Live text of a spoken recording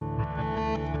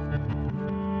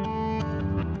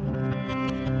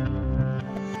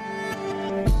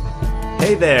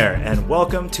Hey there, and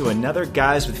welcome to another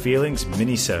Guys with Feelings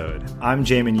mini-sode. I'm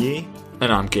Jamin Yee. And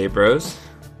I'm Gabe Rose.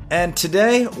 And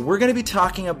today, we're going to be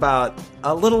talking about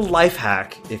a little life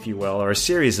hack, if you will, or a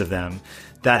series of them,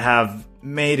 that have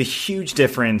made a huge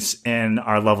difference in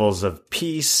our levels of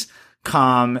peace,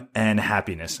 calm, and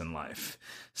happiness in life.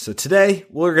 So today,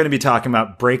 we're going to be talking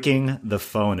about breaking the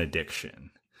phone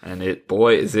addiction. And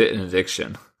boy, is it an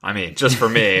addiction. I mean, just for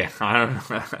me. I don't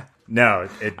know. No.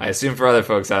 I assume for other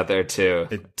folks out there, too.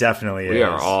 It definitely is. We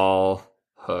are all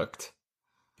hooked.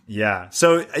 Yeah.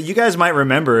 So you guys might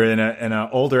remember in an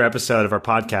older episode of our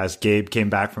podcast, Gabe came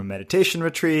back from a meditation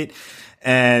retreat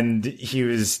and he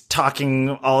was talking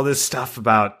all this stuff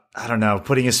about, I don't know,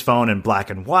 putting his phone in black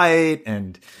and white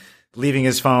and leaving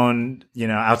his phone,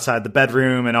 outside the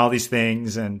bedroom and all these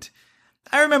things. And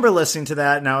I remember listening to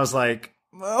that and I was like,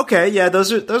 okay, yeah,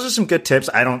 those are some good tips.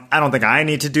 I don't think I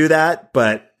need to do that,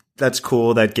 but that's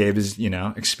cool that Gabe is,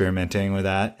 experimenting with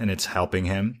that and it's helping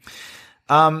him.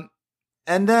 And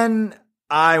then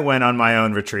I went on my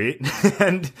own retreat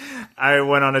and I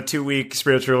went on a 2-week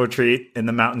spiritual retreat in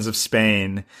the mountains of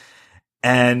Spain.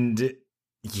 And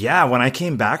yeah, when I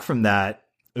came back from that,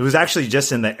 it was actually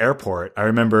just in the airport. I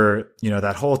remember,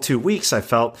 that whole 2 weeks, I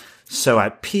felt so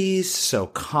at peace, so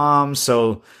calm,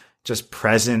 so just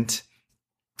present.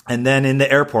 And then in the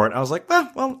airport, I was like,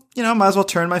 well, might as well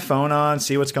turn my phone on,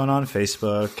 see what's going on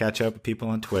Facebook, catch up with people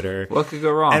on Twitter. What could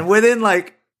go wrong? And within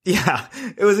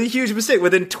it was a huge mistake.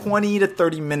 Within 20 to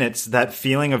 30 minutes, that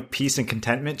feeling of peace and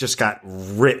contentment just got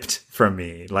ripped from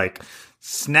me, like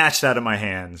snatched out of my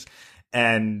hands.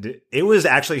 And it was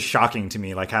actually shocking to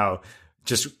me, like how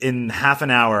just in half an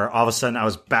hour, all of a sudden I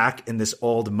was back in this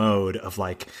old mode of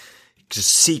like just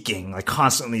seeking, like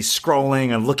constantly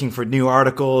scrolling and looking for new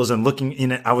articles and looking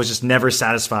in it. I was just never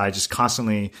satisfied, just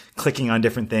constantly clicking on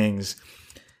different things.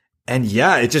 And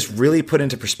yeah, it just really put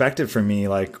into perspective for me,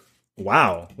 like,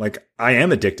 wow, like I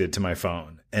am addicted to my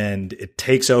phone and it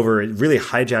takes over. It really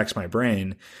hijacks my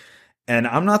brain. And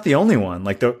I'm not the only one.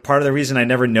 Like the part of the reason I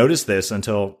never noticed this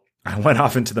until I went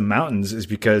off into the mountains is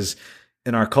because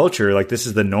in our culture, like this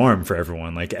is the norm for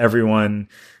everyone. Like everyone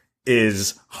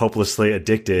is hopelessly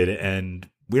addicted and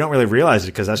we don't really realize it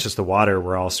because that's just the water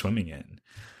we're all swimming in.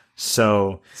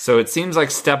 So it seems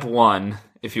like step one,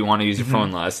 if you want to use your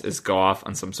phone less, is go off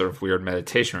on some sort of weird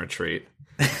meditation retreat.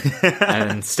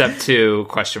 And step 2, ?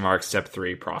 Step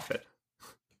 3, profit.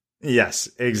 Yes,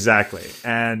 exactly.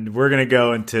 And we're going to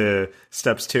go into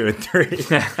steps 2 and 3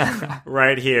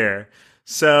 right here.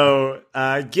 So,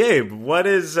 Gabe,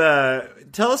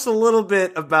 tell us a little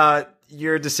bit about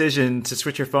your decision to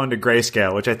switch your phone to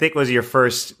grayscale, which I think was your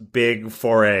first big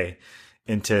foray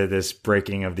into this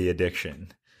breaking of the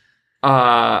addiction.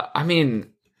 I mean,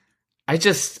 I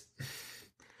don't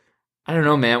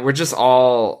know, man. We're just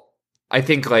all, I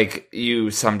think like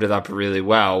you summed it up really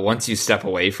well. Once you step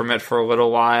away from it for a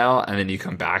little while and then you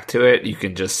come back to it, you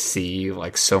can just see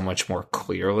like so much more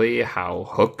clearly how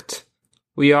hooked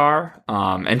we are,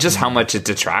 and just how much it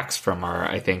detracts from our,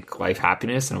 I think, life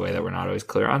happiness in a way that we're not always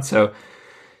clear on. So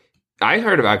I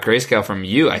heard about grayscale from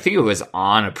you. I think it was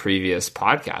on a previous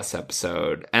podcast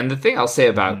episode. And the thing I'll say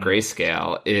about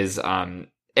grayscale is,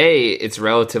 it's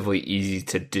relatively easy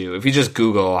to do. If you just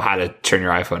Google how to turn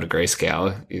your iPhone to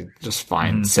grayscale, you just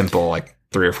find simple, like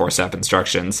 3 or 4 step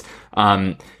instructions.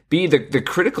 B, the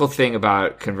critical thing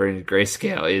about converting to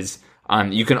grayscale is,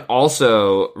 you can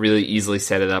also really easily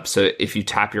set it up so if you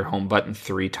tap your home button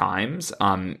 3 times,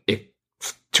 it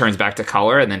turns back to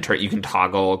color, and then you can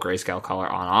toggle grayscale color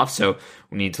on off. So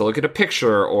we need to look at a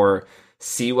picture or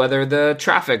see whether the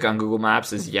traffic on Google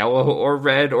Maps is yellow or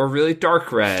red or really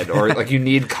dark red, or like you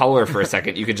need color for a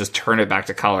second. You can just turn it back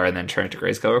to color and then turn it to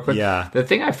grayscale real quick. Yeah. The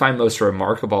thing I find most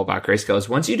remarkable about grayscale is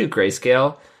once you do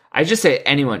grayscale, I just say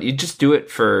anyone, you just do it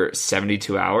for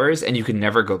 72 hours and you can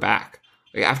never go back.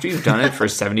 Like after you've done it for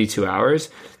 72 hours,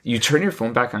 you turn your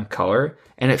phone back on color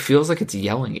and it feels like it's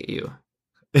yelling at you.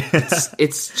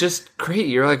 It's just great.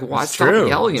 You're like, "Why stop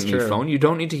yelling at me, phone? You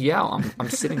don't need to yell. I'm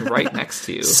sitting right next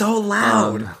to you." So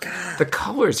loud. The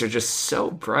colors are just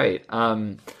so bright.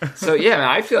 So yeah, man,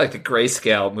 I feel like the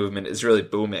grayscale movement is really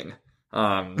booming.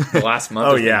 The last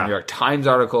month, there's been a New York Times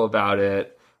article about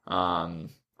it.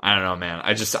 I don't know, man.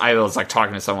 I was like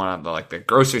talking to someone on the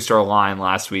grocery store line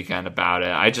last weekend about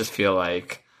it. I just feel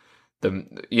like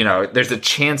there's a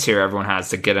chance here everyone has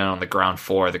to get in on the ground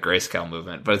floor of the grayscale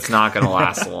movement, but it's not going to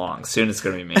last long. Soon it's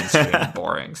going to be mainstream and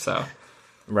boring. So,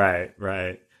 right.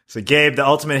 So Gabe, the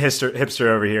ultimate hipster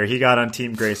over here, he got on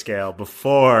Team Grayscale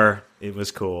before it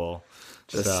was cool.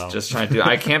 Just trying to do.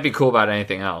 I can't be cool about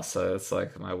anything else. So it's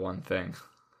like my one thing.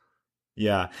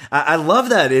 Yeah, I love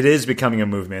that it is becoming a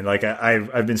movement. Like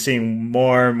I've been seeing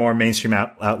more and more mainstream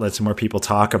outlets and more people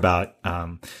talk about,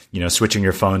 switching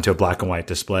your phone to a black and white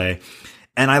display.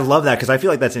 And I love that because I feel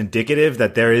like that's indicative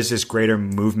that there is this greater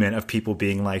movement of people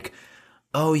being like,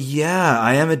 oh yeah,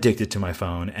 I am addicted to my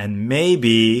phone. And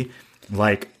maybe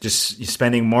like just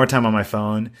spending more time on my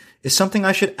phone is something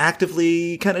I should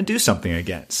actively kind of do something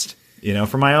against,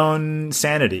 for my own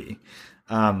sanity.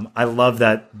 I love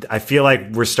that. I feel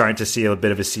like we're starting to see a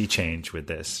bit of a sea change with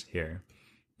this here.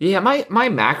 Yeah, my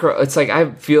macro, it's like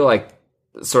I feel like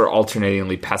sort of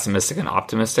alternatingly pessimistic and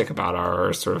optimistic about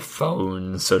our sort of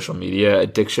phone social media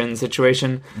addiction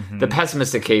situation. Mm-hmm. The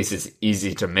pessimistic case is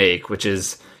easy to make, which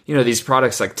is, these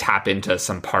products like tap into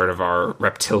some part of our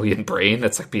reptilian brain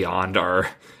that's like beyond our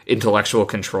intellectual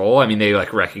control. I mean, they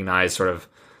like recognize sort of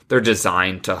they're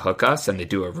designed to hook us, and they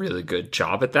do a really good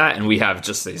job at that. And we have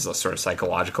just these sort of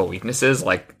psychological weaknesses,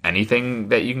 like anything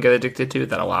that you can get addicted to,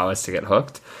 that allow us to get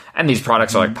hooked. And these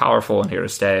products are like powerful and here to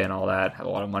stay and all that, have a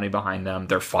lot of money behind them.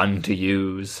 They're fun to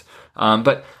use.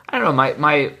 But I don't know,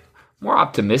 my more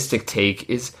optimistic take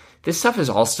is this stuff is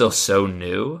all still so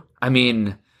new. I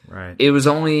mean, right. It was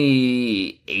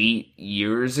only 8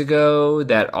 years ago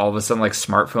that all of a sudden like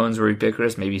smartphones were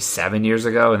ubiquitous, maybe 7 years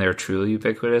ago, and they were truly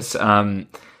ubiquitous.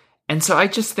 And so I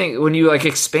just think when you like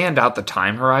expand out the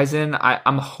time horizon,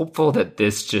 I'm hopeful that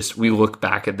we look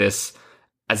back at this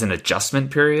as an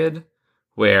adjustment period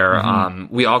where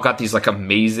we all got these like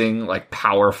amazing, like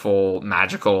powerful,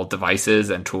 magical devices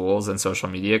and tools and social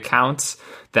media accounts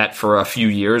that for a few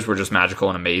years were just magical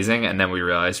and amazing. And then we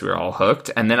realized we were all hooked.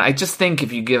 And then I just think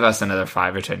if you give us another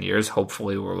 5 or 10 years,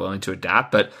 hopefully we're willing to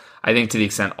adapt. But I think to the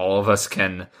extent all of us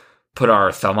can put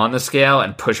our thumb on the scale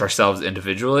and push ourselves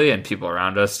individually and people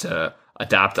around us to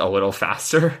adapt a little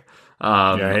faster.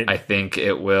 Right. I think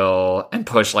it will, and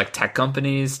push like tech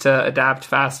companies to adapt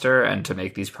faster and to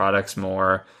make these products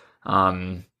more,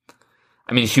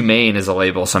 humane is a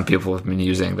label some people have been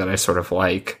using that I sort of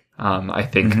like. I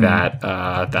think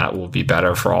that will be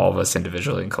better for all of us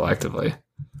individually and collectively.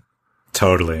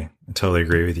 Totally. I totally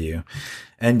agree with you.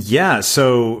 And yeah,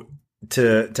 so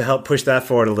to help push that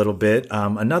forward a little bit,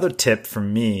 another tip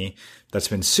from me that's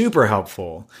been super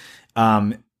helpful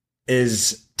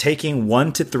is taking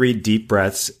 1 to 3 deep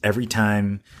breaths every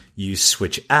time you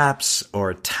switch apps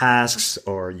or tasks,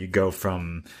 or you go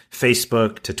from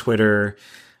Facebook to Twitter.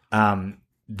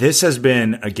 This has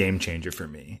been a game changer for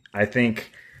me. I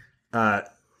think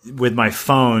with my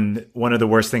phone, one of the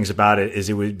worst things about it is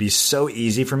it would be so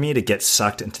easy for me to get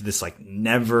sucked into this like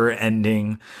never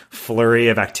ending flurry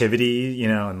of activity,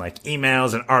 and like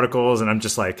emails and articles. And I'm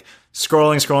just like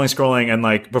scrolling. And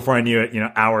like before I knew it,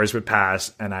 hours would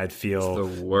pass and I'd feel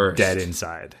dead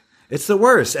inside. It's the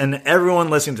worst. And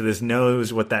everyone listening to this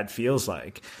knows what that feels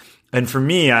like. And for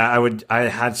me, I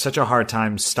had such a hard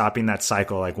time stopping that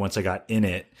cycle. Like once I got in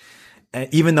it,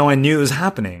 even though I knew it was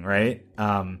happening. Right.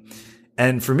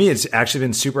 And for me, it's actually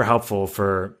been super helpful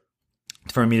for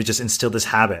me to just instill this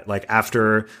habit. Like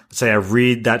after, let's say I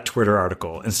read that Twitter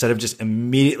article, instead of just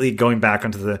immediately going back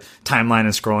onto the timeline and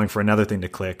scrolling for another thing to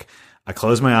click, I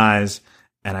close my eyes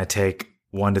and I take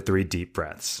 1 to 3 deep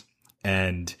breaths.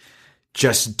 And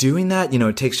just doing that,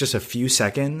 it takes just a few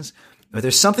seconds, but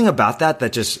there's something about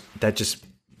that just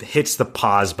hits the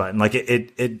pause button. Like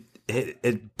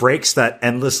it breaks that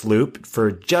endless loop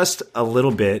for just a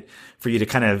little bit for you to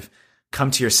kind of come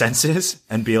to your senses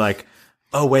and be like,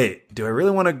 oh, wait, do I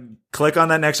really want to click on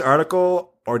that next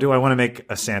article, or do I want to make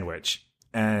a sandwich?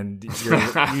 And you're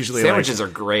usually sandwiches are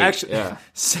great. Actually, yeah.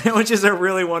 Sandwiches are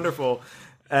really wonderful.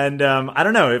 And I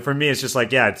don't know. For me, it's just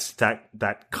like, it's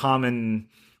that common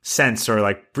sense, or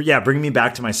like, bring me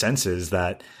back to my senses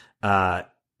that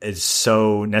is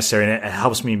so necessary. And it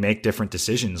helps me make different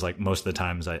decisions. Like most of the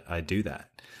times I do that.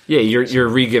 Yeah, you're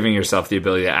re-giving yourself the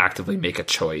ability to actively make a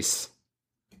choice.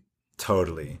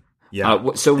 Totally.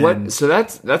 Yeah. So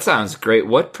that sounds great.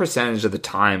 What percentage of the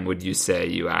time would you say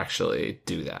you actually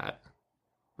do that?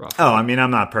 Roughly? Oh, I mean,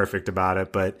 I'm not perfect about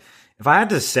it, but if I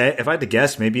had to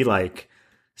guess, maybe like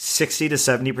 60 to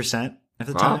 70% of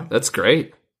the time. That's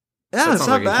great. Yeah, that it's sounds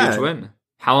not like bad. A huge win.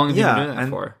 How long have you been doing that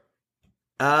for?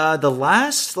 The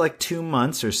last like 2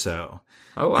 months or so.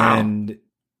 Oh wow. And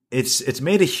it's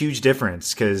made a huge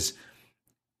difference because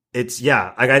I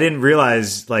didn't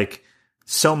realize like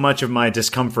so much of my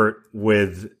discomfort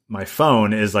with my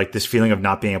phone is like this feeling of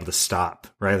not being able to stop,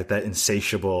 right? Like that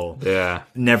insatiable,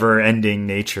 never ending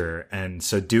nature. And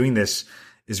so doing this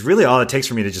is really all it takes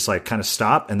for me to just like kind of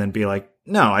stop and then be like,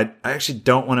 no, I actually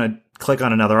don't want to click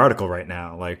on another article right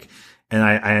now. Like, and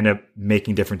I end up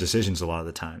making different decisions a lot of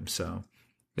the time. So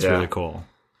it's really cool.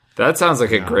 That sounds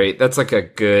like that's like a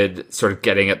good sort of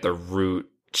getting at the root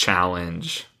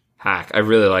challenge hack. I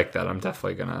really like that. I'm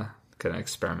definitely gonna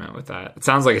experiment with that. It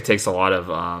sounds like it takes a lot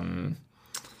of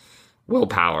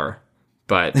willpower,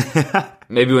 but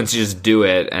maybe once you just do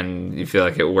it and you feel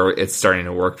like it's starting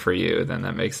to work for you, then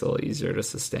that makes it a little easier to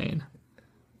sustain.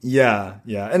 Yeah.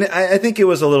 And I think it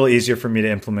was a little easier for me to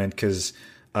implement because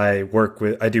I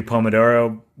do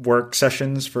Pomodoro work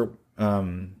sessions for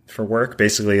work.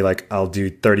 Basically, like I'll do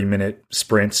 30-minute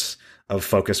sprints of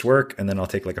focused work, and then I'll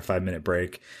take like a 5-minute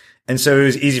break. And so it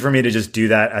was easy for me to just do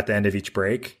that at the end of each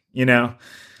break, Yeah.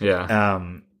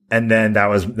 And then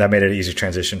that made it an easy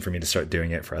transition for me to start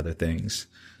doing it for other things.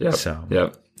 Yep.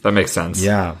 That makes sense.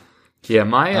 Yeah. Yeah.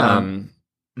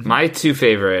 My two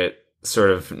favorite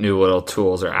sort of new little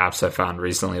tools or apps I found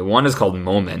recently. One is called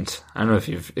Moment. I don't know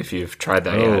if you've tried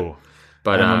that yet.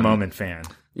 But I'm a Moment fan.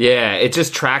 Yeah, it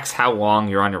just tracks how long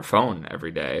you're on your phone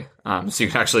every day. So you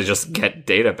can actually just get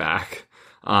data back.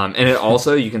 And it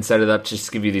also, you can set it up to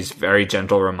just give you these very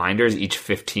gentle reminders each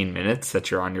 15 minutes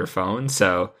that you're on your phone.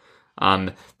 So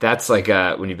that's like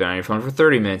when you've been on your phone for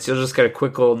 30 minutes, you'll just get a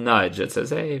quick little nudge that says,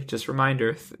 hey, just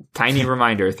tiny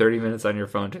reminder, 30 minutes on your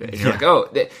phone today. And you're like, oh,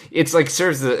 it's like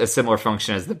serves a similar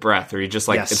function as the breath, or you just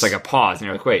like, It's like a pause and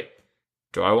you're like, wait,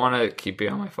 do I want to keep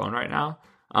being on my phone right now?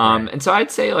 And so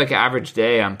I'd say like average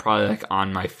day, I'm probably like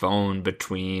on my phone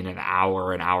between an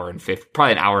hour and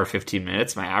 15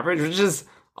 minutes, my average, which is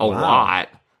a lot.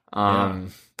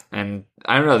 And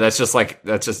I don't know, that's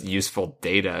just useful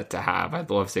data to have. I'd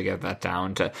love to get that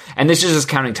down and this is just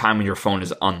counting time when your phone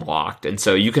is unlocked. And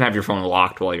so you can have your phone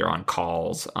locked while you're on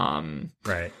calls.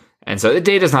 Right. And so the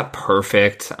data is not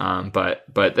perfect. But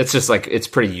it's just like, it's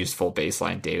pretty useful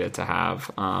baseline data to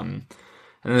have.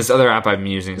 And this other app I'm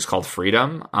using is called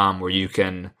Freedom, where you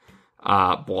can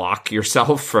block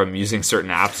yourself from using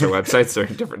certain apps or websites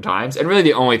during different times. And really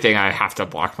the only thing I have to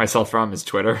block myself from is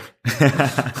Twitter.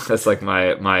 That's like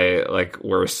my like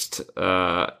worst,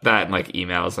 that and like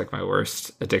email is like my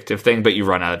worst addictive thing, but you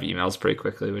run out of emails pretty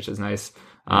quickly, which is nice.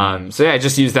 So yeah, I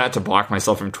just use that to block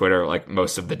myself from Twitter like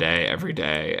most of the day, every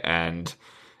day. And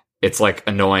it's like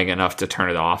annoying enough to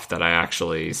turn it off that I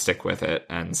actually stick with it.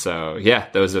 And so, yeah,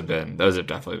 those have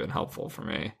definitely been helpful for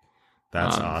me.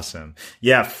 That's awesome.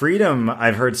 Yeah. Freedom.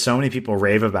 I've heard so many people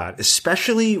rave about,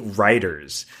 especially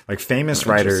writers, like famous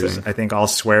writers. I think all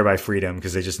swear by Freedom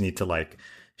because they just need to like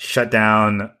shut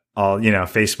down all,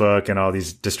 Facebook and all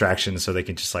these distractions so they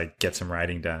can just like get some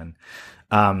writing done.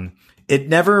 It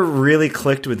never really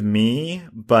clicked with me,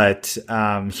 but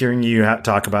hearing you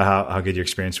talk about how good your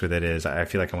experience with it is, I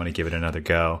feel like I want to give it another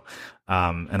go.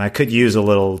 And I could use a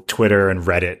little Twitter and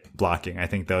Reddit blocking. I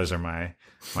think those are my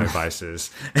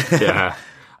vices. Yeah.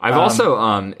 I've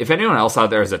also, if anyone else out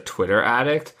there is a Twitter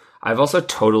addict, I've also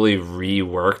totally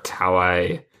reworked how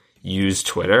I use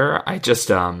Twitter. I just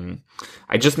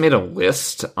made a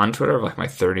list on Twitter of like my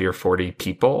 30 or 40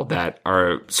 people that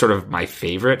are sort of my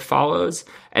favorite follows.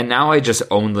 And now I just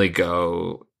only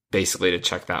go basically to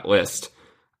check that list.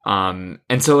 And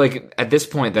so like at this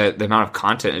point, the amount of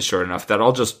content is short enough that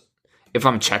if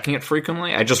I'm checking it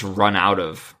frequently, I just run out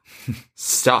of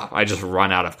stuff. I just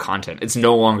run out of content. It's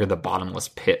no longer the bottomless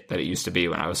pit that it used to be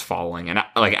when I was following and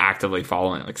like actively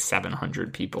following like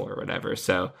 700 people or whatever.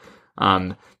 So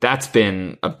that's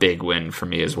been a big win for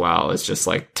me as well. It's just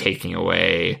like taking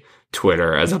away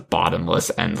Twitter as a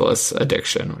bottomless, endless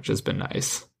addiction, which has been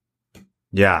nice.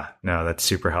 Yeah, no, that's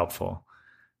super helpful.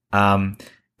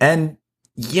 And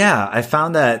yeah, I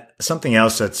found that something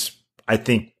else that's, I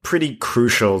think, pretty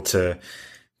crucial to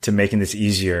making this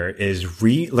easier is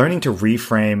learning to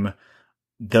reframe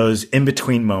those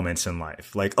in-between moments in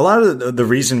life. Like a lot of the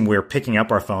reason we're picking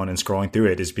up our phone and scrolling through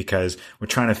it is because we're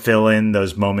trying to fill in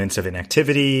those moments of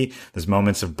inactivity, those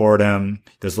moments of boredom,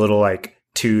 those little like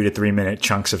 2 to 3 minute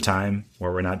chunks of time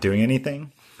where we're not doing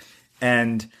anything.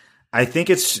 And I think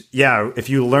if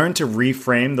you learn to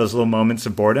reframe those little moments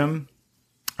of boredom,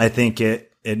 I think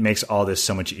it makes all this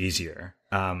so much easier.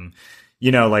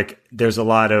 Like there's a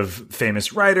lot of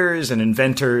famous writers and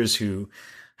inventors who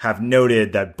have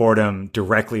noted that boredom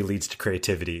directly leads to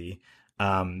creativity.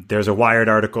 There's a Wired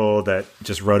article that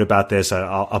just wrote about this.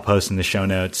 I'll post in the show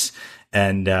notes,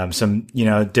 and some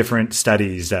different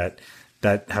studies that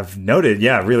have noted,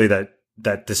 really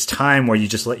that this time where you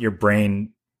just let your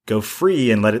brain go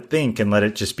free and let it think and let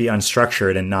it just be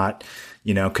unstructured and not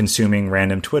consuming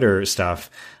random Twitter stuff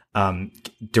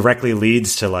directly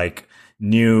leads to like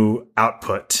new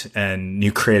output and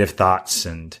new creative thoughts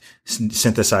and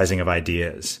synthesizing of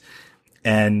ideas.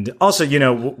 And also,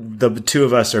 the two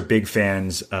of us are big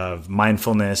fans of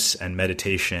mindfulness and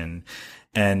meditation.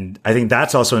 And I think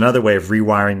that's also another way of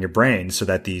rewiring your brain so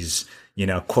that these,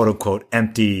 quote unquote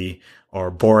empty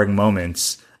or boring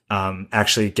moments,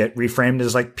 actually get reframed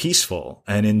as like peaceful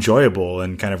and enjoyable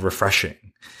and kind of refreshing.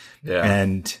 Yeah.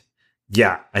 And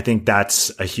yeah, I think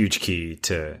that's a huge key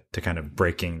to kind of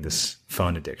breaking this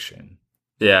phone addiction.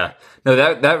 Yeah. No,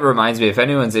 that reminds me, if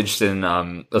anyone's interested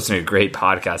in listening to a great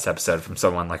podcast episode from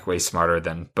someone like way smarter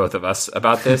than both of us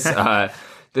about this,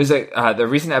 there's the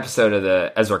recent episode of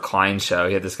the Ezra Klein show.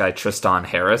 He had this guy Tristan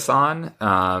Harris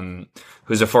on,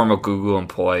 who's a former Google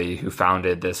employee who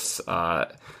founded this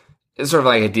it's sort of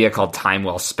like idea called Time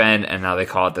Well Spent, and now they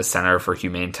call it the Center for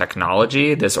Humane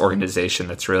Technology, this organization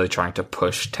that's really trying to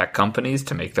push tech companies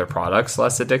to make their products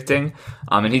less addicting.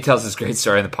 And he tells this great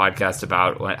story in the podcast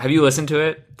about have you listened to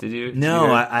it? Did you?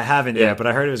 No, I haven't yet, but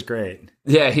I heard it was great.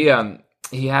 Yeah,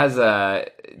 he has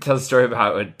tells a story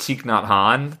about when Thich Nhat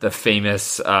Hanh, the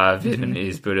famous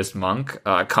Vietnamese Buddhist monk,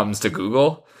 comes to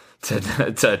Google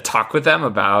to talk with them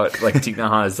about, like, Thich Nhat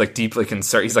Hanh is like deeply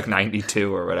concerned. He's like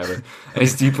 92 or whatever, and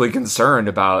he's deeply concerned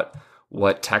about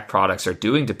what tech products are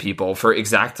doing to people. For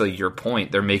exactly your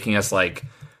point, they're making us like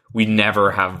we never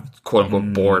have quote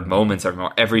unquote bored moments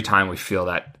anymore. Every time we feel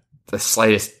that the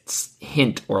slightest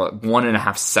hint or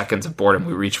 1.5 seconds of boredom,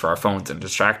 we reach for our phones and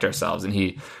distract ourselves. And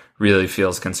he really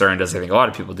feels concerned, as I think a lot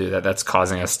of people do, that that's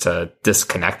causing us to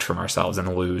disconnect from ourselves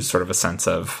and lose sort of a sense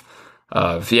of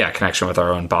connection with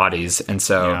our own bodies. And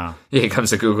so he comes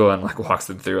to Google and like walks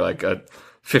them through like a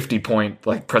 50-point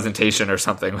like presentation or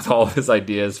something with all of his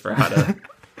ideas for how to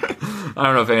I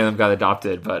don't know if any of them got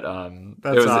adopted, but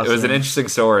it was an interesting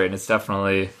story, and it's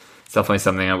definitely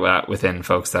something within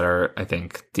folks that are, I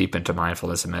think, deep into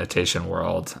mindfulness and meditation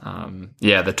world.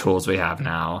 The tools we have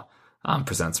now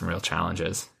present some real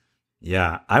challenges.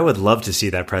 Yeah, I would love to see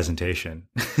that presentation.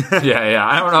 Yeah.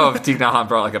 I don't know if Thich Nhat Hanh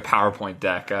brought like a PowerPoint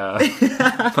deck.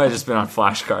 Might have just been on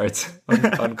flashcards.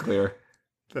 Unclear.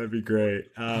 That'd be great.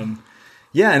 And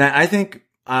I think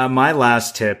my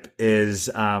last tip is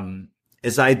the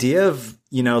idea of,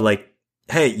 like,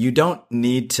 hey, you don't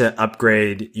need to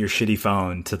upgrade your shitty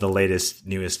phone to the latest,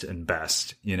 newest, and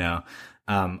best,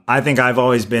 I think I've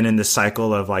always been in this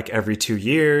cycle of like every 2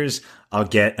 years, I'll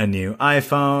get a new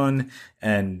iPhone,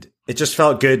 and it just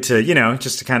felt good to,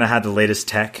 just to kind of have the latest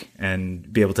tech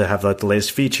and be able to have like the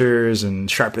latest features and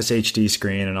sharpest HD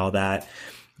screen and all that.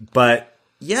 But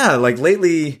yeah, like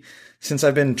lately, since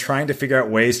I've been trying to figure out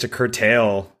ways to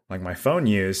curtail like my phone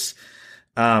use,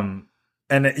 and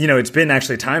it's been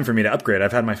actually time for me to upgrade.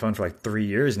 I've had my phone for like 3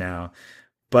 years now,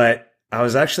 but I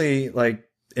was actually like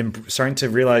starting to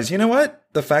realize, you know what?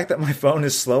 The fact that my phone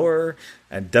is slower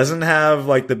and doesn't have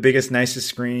like the biggest, nicest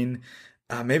screen,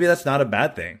 maybe that's not a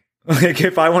bad thing. Like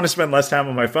if I want to spend less time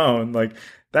on my phone, like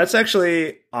that's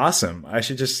actually awesome. I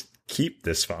should just keep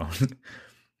this phone.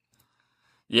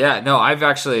 Yeah, no, I've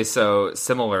actually, so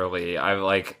similarly, I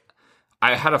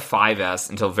had a 5S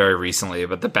until very recently,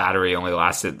 but the battery only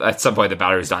lasted, at some point the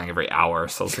battery was dying every hour.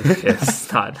 So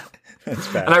it's not, that's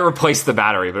bad. And I replaced the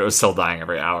battery, but it was still dying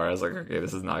every hour. I was like, okay,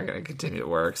 this is not going to continue to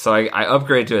work. So I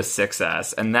upgraded to a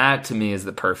 6S, and that to me is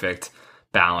the perfect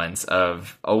balance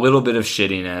of a little bit of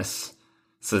shittiness.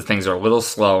 So things are a little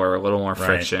slower, a little more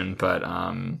friction, but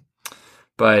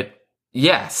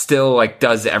yeah, still like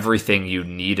does everything you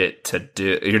need it to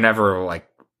do. You're never like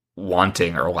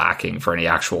wanting or lacking for any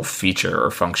actual feature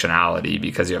or functionality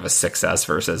because you have a 6S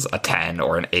versus a 10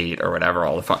 or an 8 or whatever.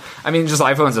 All the fun. I mean, just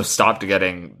iPhones have stopped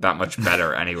getting that much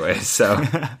better anyway. So you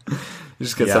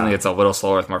just get something that's a little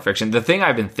slower with more friction. The thing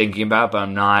I've been thinking about, but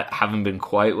haven't been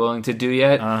quite willing to do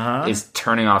yet, is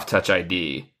turning off Touch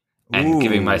ID. And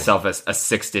giving myself a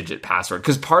 6-digit password.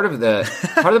 Because part of the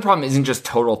problem isn't just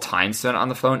total time spent on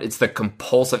the phone. It's the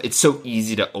compulsive. It's so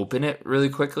easy to open it really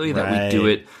quickly that we do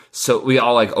it. So we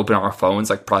all like open up our phones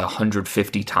like probably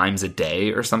 150 times a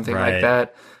day or something like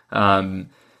that. And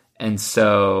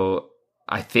so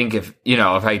I think if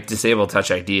I disabled Touch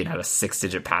ID and had a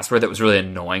 6-digit password that was really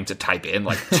annoying to type in,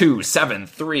 like 2, 7,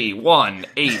 3, 1,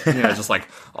 8, just like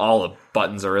all the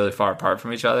buttons are really far apart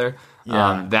from each other.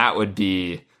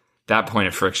 That point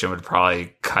of friction would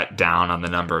probably cut down on the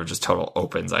number of just total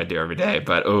opens I do every day.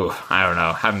 But I don't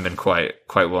know. Haven't been quite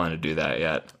willing to do that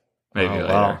yet. Maybe later.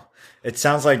 Well, it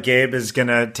sounds like Gabe is going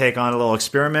to take on a little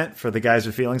experiment for the Guys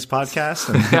with Feelings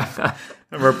podcast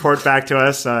and report back to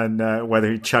us on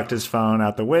whether he chucked his phone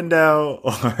out the window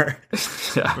or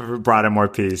brought him more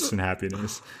peace and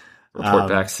happiness. Report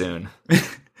back soon.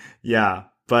 Yeah.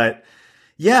 But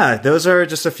yeah, those are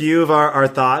just a few of our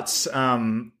thoughts.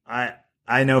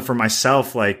 I know for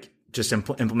myself, like just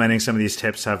implementing some of these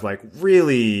tips have like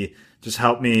really just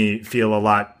helped me feel a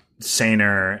lot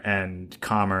saner and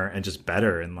calmer and just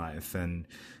better in life. And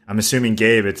I'm assuming,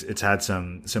 Gabe, it's had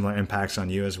some similar impacts on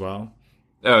you as well.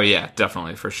 Oh yeah,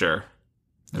 definitely, for sure.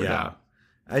 No doubt.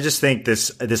 I just think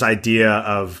this idea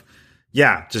of,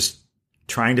 just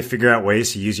trying to figure out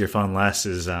ways to use your phone less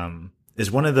is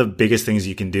one of the biggest things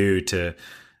you can do to,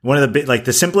 one of the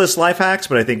the simplest life hacks,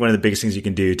 but I think one of the biggest things you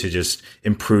can do to just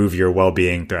improve your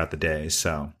well-being throughout the day.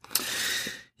 So,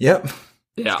 yep.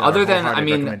 Yeah. Other than, I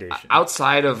mean,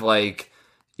 outside of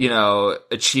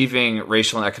achieving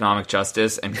racial and economic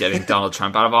justice and getting Donald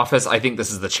Trump out of office, I think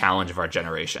this is the challenge of our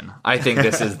generation. I think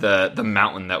this is the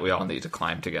mountain that we all need to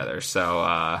climb together.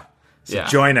 So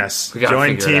join us.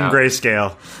 Join Team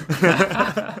Grayscale.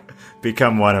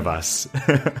 Become one of us.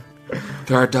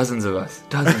 There are dozens of us.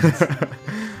 Dozens.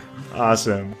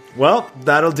 Awesome. Well,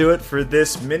 that'll do it for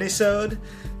this minisode.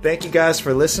 Thank you guys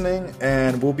for listening,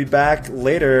 and we'll be back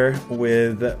later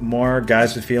with more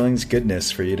Guys with Feelings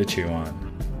goodness for you to chew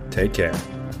on. Take care.